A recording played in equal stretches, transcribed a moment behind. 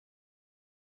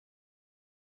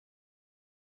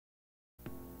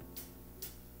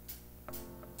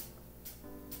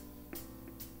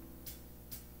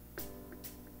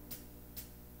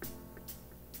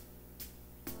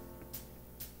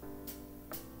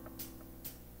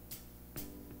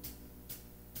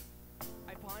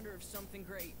of something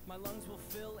great. My lungs will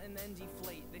fill and then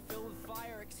deflate. They fill with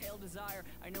fire, exhale desire.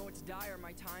 I know it's dire,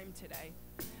 my time today.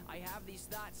 I have these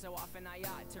thoughts so often I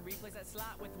ought to replace that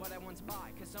slot with what I once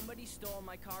bought. Cause somebody stole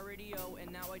my car radio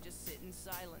and now I just sit in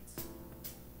silence.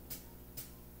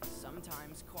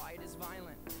 Sometimes quiet is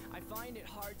violent. I find it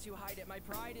hard to hide it. My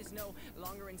pride is no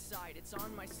longer inside. It's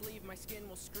on my sleeve, my skin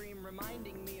will scream,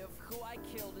 reminding me of who I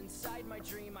killed inside my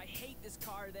dream. I hate this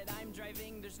car that I'm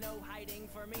driving, there's no hiding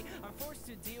for me. I'm forced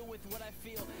to deal with what I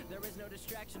feel. There is no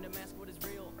distraction to mask what is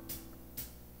real.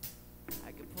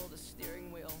 I could pull the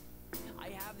steering wheel. I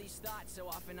have these thoughts so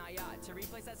often I ought to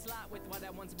replace that slot with what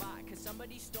I once bought. Cause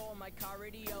somebody stole my car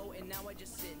radio and now I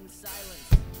just sit in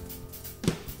silence.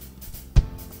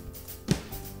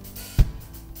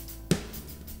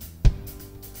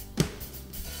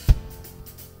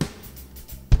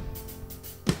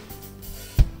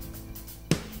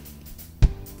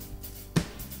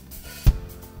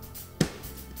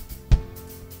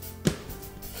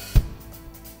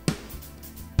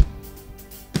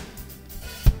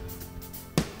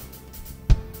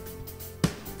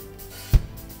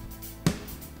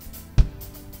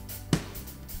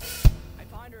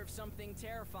 Of something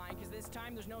terrifying, cause this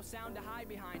time there's no sound to hide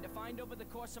behind. I find over the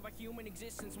course of our human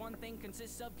existence, one thing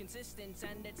consists of consistence,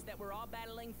 and it's that we're all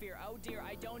battling fear. Oh dear,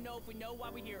 I don't know if we know why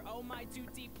we're here. Oh my, too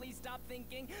deep, please stop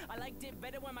thinking. I liked it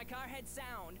better when my car had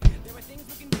sound. There are things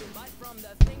we can do, but from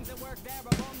the things that work there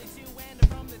are only two, and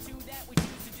from the two that we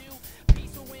choose to do,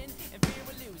 peace will win and fear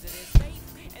will lose. It is faith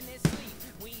and there's sleep.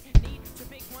 We need to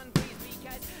pick one, please,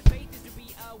 because faith is to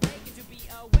be awake, and to be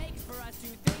awake is for us to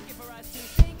think, and for us to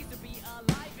think is to be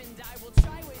alive. And I will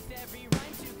try with every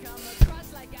rhyme to come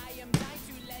across like I am dying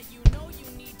to let you know you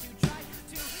need to try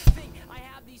to think. I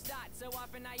have these thoughts so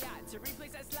often I ought to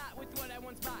replace that slot with what I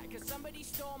once bought. Cause somebody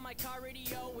stole my car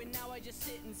radio and now I just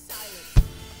sit in silence.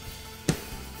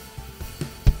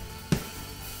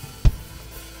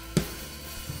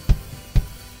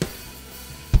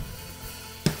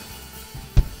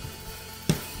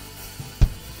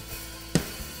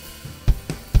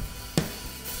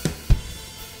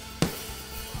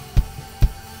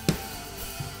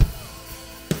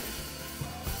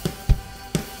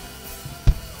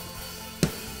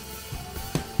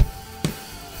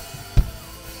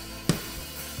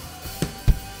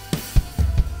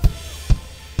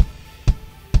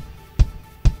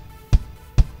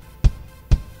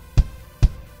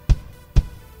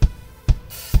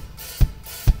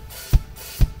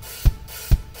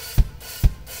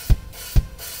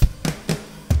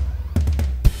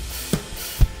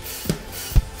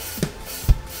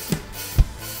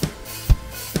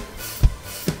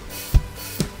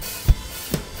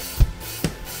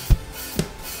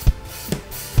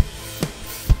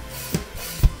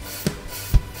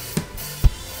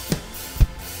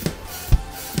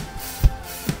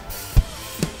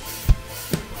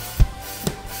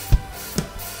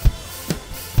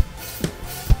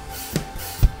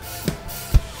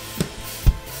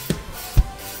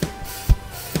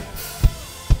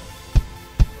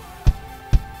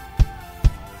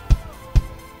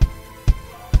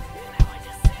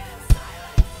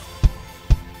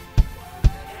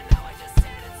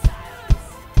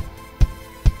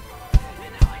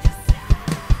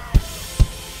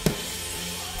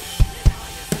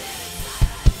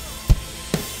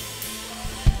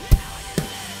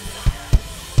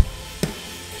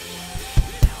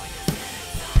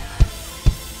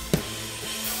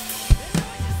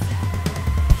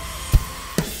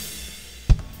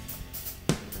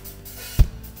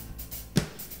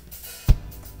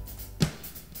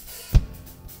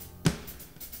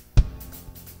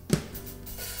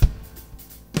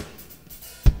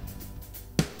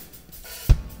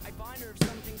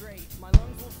 My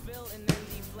lungs will fill and then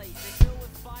deflate. They fill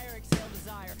with fire, exhale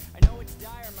desire. I know it's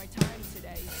dire, my time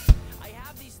today. I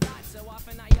have these thoughts so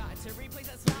often I ought to replace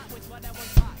that slot with what I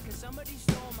once bought. Cause somebody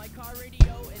stole my car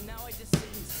radio and now I just sit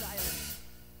in silence.